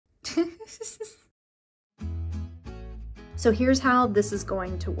So here's how this is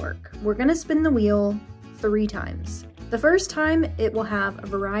going to work. We're gonna spin the wheel 3 times. The first time, it will have a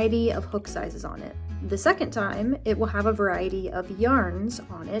variety of hook sizes on it. The second time, it will have a variety of yarns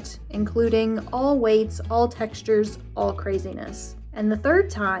on it, including all weights, all textures, all craziness. And the third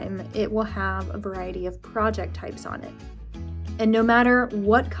time, it will have a variety of project types on it. And no matter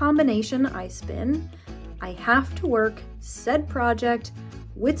what combination I spin, I have to work said project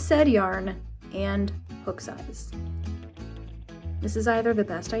with said yarn and hook size. This is either the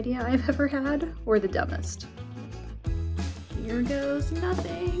best idea I've ever had or the dumbest. Here goes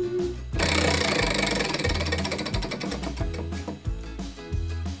nothing.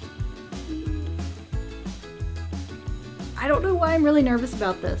 I don't know why I'm really nervous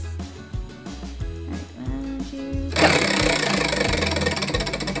about this. All right, 1, 2, go.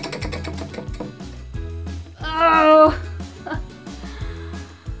 Oh!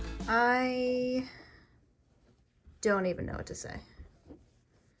 I don't even know what to say.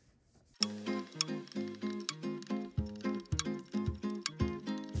 All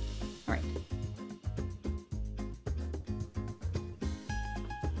right.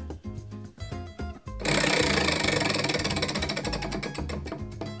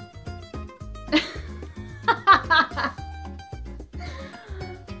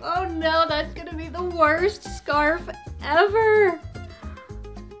 Oh no, that's gonna be the worst scarf ever.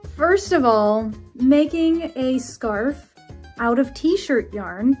 First of all, making a scarf out of t-shirt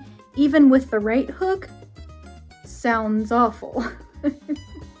yarn, even with the right hook, sounds awful.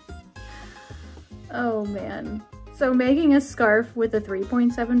 Oh man. So making a scarf with a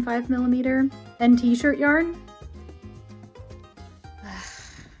 3.75 millimeter and t-shirt yarn?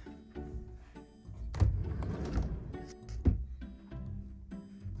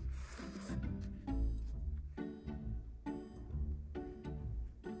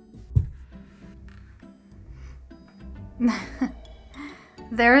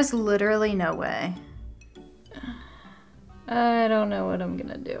 There is literally no way. I don't know what I'm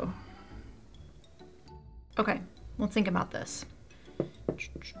gonna do. Okay, let's think about this.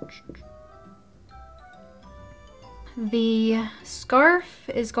 The scarf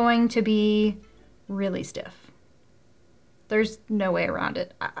is going to be really stiff. There's no way around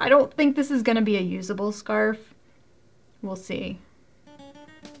it. I don't think this is gonna be a usable scarf. We'll see.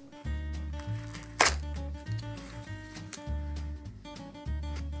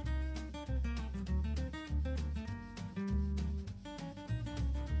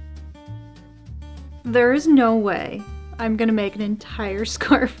 There's no way I'm gonna make an entire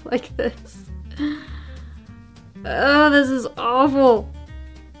scarf like this. Oh, this is awful.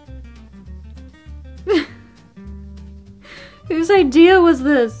 Whose idea was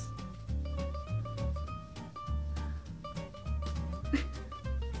this?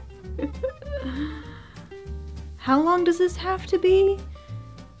 How long does this have to be?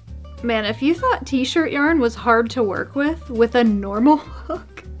 Man, if you thought t-shirt yarn was hard to work with a normal hook,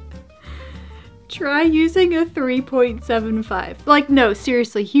 try using a 3.75. Like, no,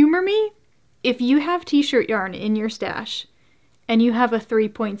 seriously, humor me. If you have t-shirt yarn in your stash and you have a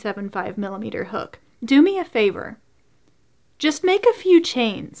 3.75 millimeter hook, do me a favor. Just make a few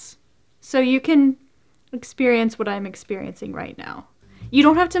chains so you can experience what I'm experiencing right now. You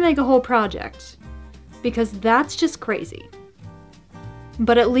don't have to make a whole project because that's just crazy.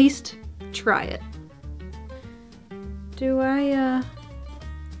 But at least try it. Do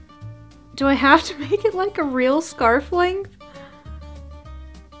I have to make it like a real scarf length?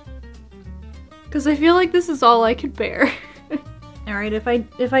 Because I feel like this is all I could bear. Alright, if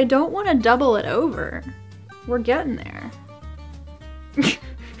I don't want to double it over, we're getting there.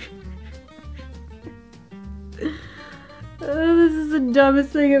 Oh, this is the dumbest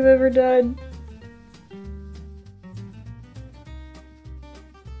thing I've ever done.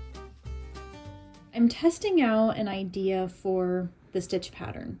 I'm testing out an idea for the stitch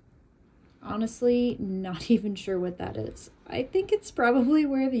pattern. Honestly, not even sure what that is. I think it's probably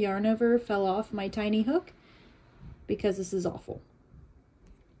where the yarn over fell off my tiny hook, because this is awful.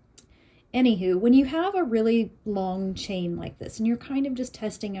 Anywho, when you have a really long chain like this, and you're kind of just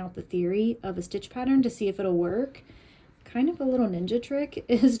testing out the theory of a stitch pattern to see if it'll work, kind of a little ninja trick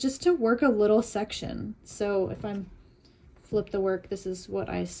is just to work a little section. So if I'm flip the work, this is what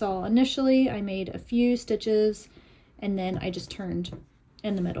I saw initially. I made a few stitches and then I just turned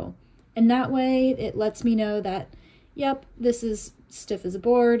in the middle. And that way it lets me know that, yep, this is stiff as a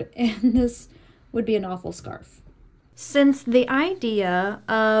board and this would be an awful scarf. Since the idea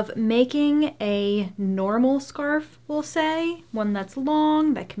of making a normal scarf, we'll say, one that's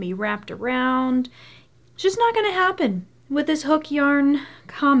long, that can be wrapped around, it's just not gonna happen with this hook yarn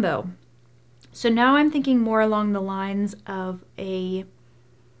combo. So now I'm thinking more along the lines of a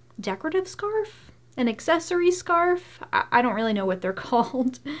decorative scarf, an accessory scarf. I don't really know what they're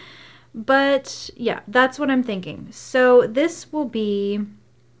called, but yeah, that's what I'm thinking. So this will be,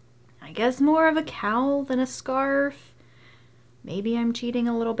 I guess, more of a cowl than a scarf. Maybe I'm cheating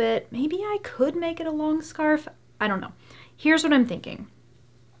a little bit. Maybe I could make it a long scarf. I don't know. Here's what I'm thinking.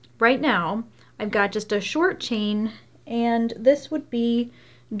 Right now, I've got just a short chain, and this would be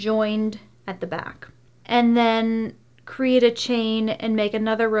joined at the back. And then create a chain and make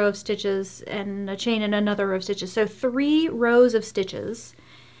another row of stitches and a chain and another row of stitches. So 3 rows of stitches,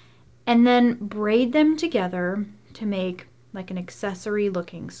 and then braid them together to make like an accessory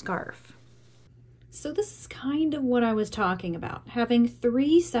looking scarf. So this is kind of what I was talking about, having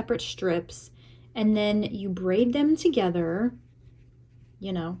 3 separate strips and then you braid them together,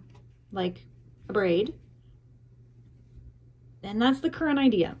 you know, like a braid. And that's the current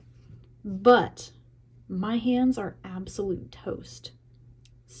idea. But my hands are absolute toast.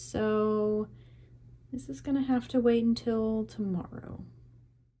 So this is gonna have to wait until tomorrow.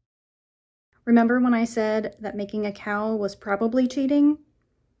 Remember when I said that making a cowl was probably cheating?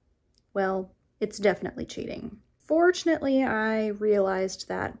 Well, it's definitely cheating. Fortunately, I realized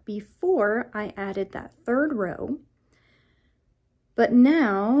that before I added that 3rd row, but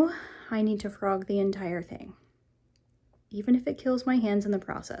now I need to frog the entire thing, even if it kills my hands in the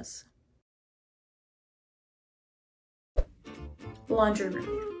process. Laundry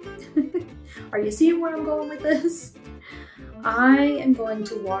room. Are you seeing where I'm going with this? I am going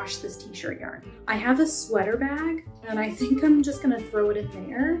to wash this t-shirt yarn. I have a sweater bag and I think I'm just gonna throw it in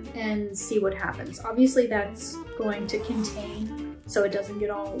there and see what happens. Obviously that's going to contain so it doesn't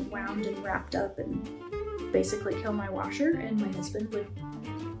get all wound and wrapped up and basically kill my washer, and my husband would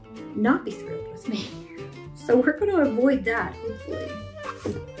not be thrilled with me. So we're gonna avoid that, hopefully.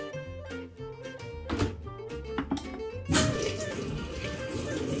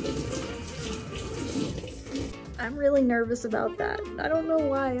 I'm really nervous about that. I don't know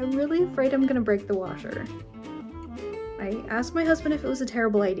why. I'm really afraid I'm gonna break the washer. I asked my husband if it was a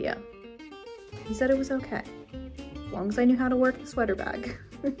terrible idea. He said it was okay, as long as I knew how to work the sweater bag,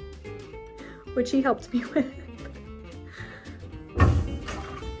 which he helped me with.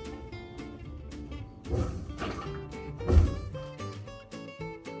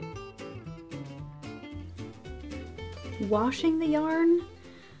 Washing the yarn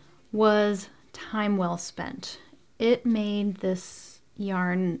was time well spent. It made this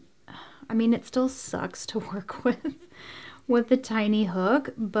yarn, I mean, it still sucks to work with the tiny hook,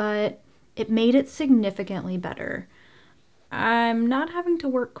 but it made it significantly better. I'm not having to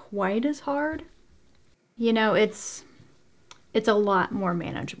work quite as hard. You know, it's a lot more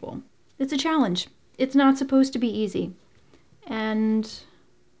manageable. It's a challenge. It's not supposed to be easy, and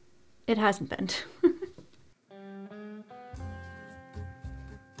it hasn't been.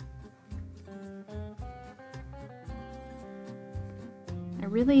 I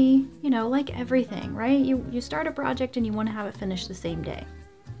really, you know, like everything, right? You start a project and you want to have it finished the same day.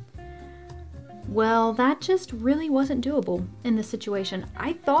 Well, that just really wasn't doable in this situation.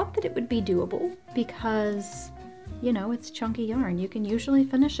 I thought that it would be doable because, you know, it's chunky yarn. You can usually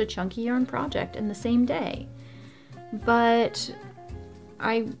finish a chunky yarn project in the same day. But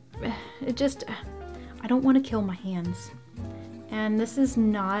I don't want to kill my hands. And this is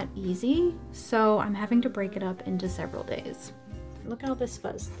not easy, so I'm having to break it up into several days. Look at all this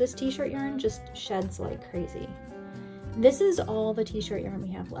fuzz. This t-shirt yarn just sheds like crazy. This is all the t-shirt yarn we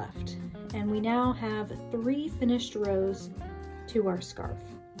have left. And we now have 3 finished rows to our scarf.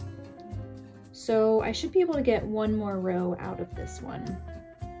 So I should be able to get 1 more row out of this one,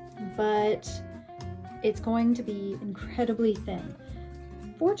 but it's going to be incredibly thin.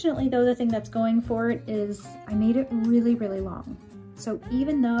 Fortunately though, the thing that's going for it is I made it really, really long. So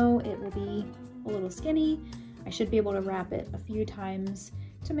even though it will be a little skinny, I should be able to wrap it a few times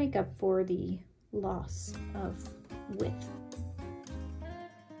to make up for the loss of width.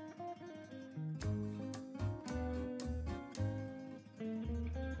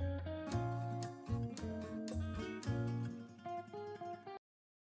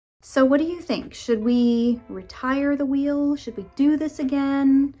 So what do you think? Should we retire the wheel? Should we do this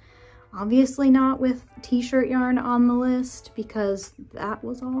again? Obviously not with t-shirt yarn on the list because that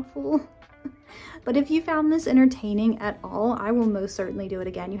was awful. But if you found this entertaining at all, I will most certainly do it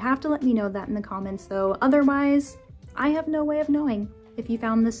again. You have to let me know that in the comments though. Otherwise, I have no way of knowing if you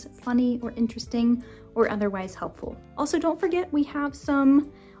found this funny or interesting or otherwise helpful. Also, don't forget we have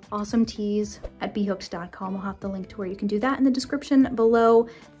some awesome tees at BHooked.com. I'll have the link to where you can do that in the description below.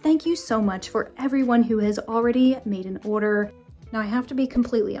 Thank you so much for everyone who has already made an order. Now I have to be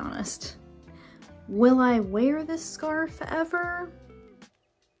completely honest. Will I wear this scarf ever?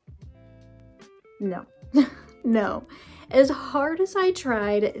 No. No. As hard as I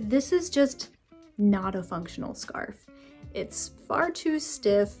tried, this is just not a functional scarf. It's far too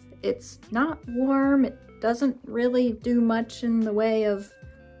stiff, it's not warm, it doesn't really do much in the way of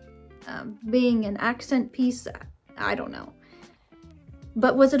being an accent piece. I don't know.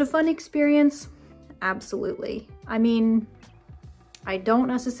 But was it a fun experience? Absolutely. I mean, I don't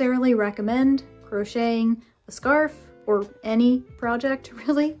necessarily recommend crocheting a scarf or any project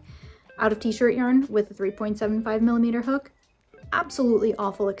really out of t-shirt yarn with a 3.75mm hook. Absolutely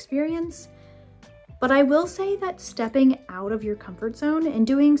awful experience. But I will say that stepping out of your comfort zone and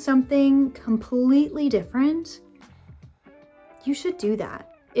doing something completely different, you should do that.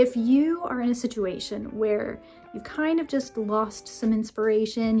 If you are in a situation where you've kind of just lost some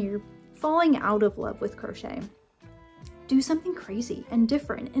inspiration, you're falling out of love with crochet, do something crazy and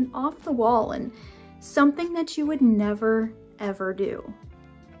different and off the wall and something that you would never ever do.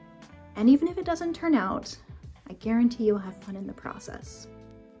 And even if it doesn't turn out, I guarantee you'll have fun in the process.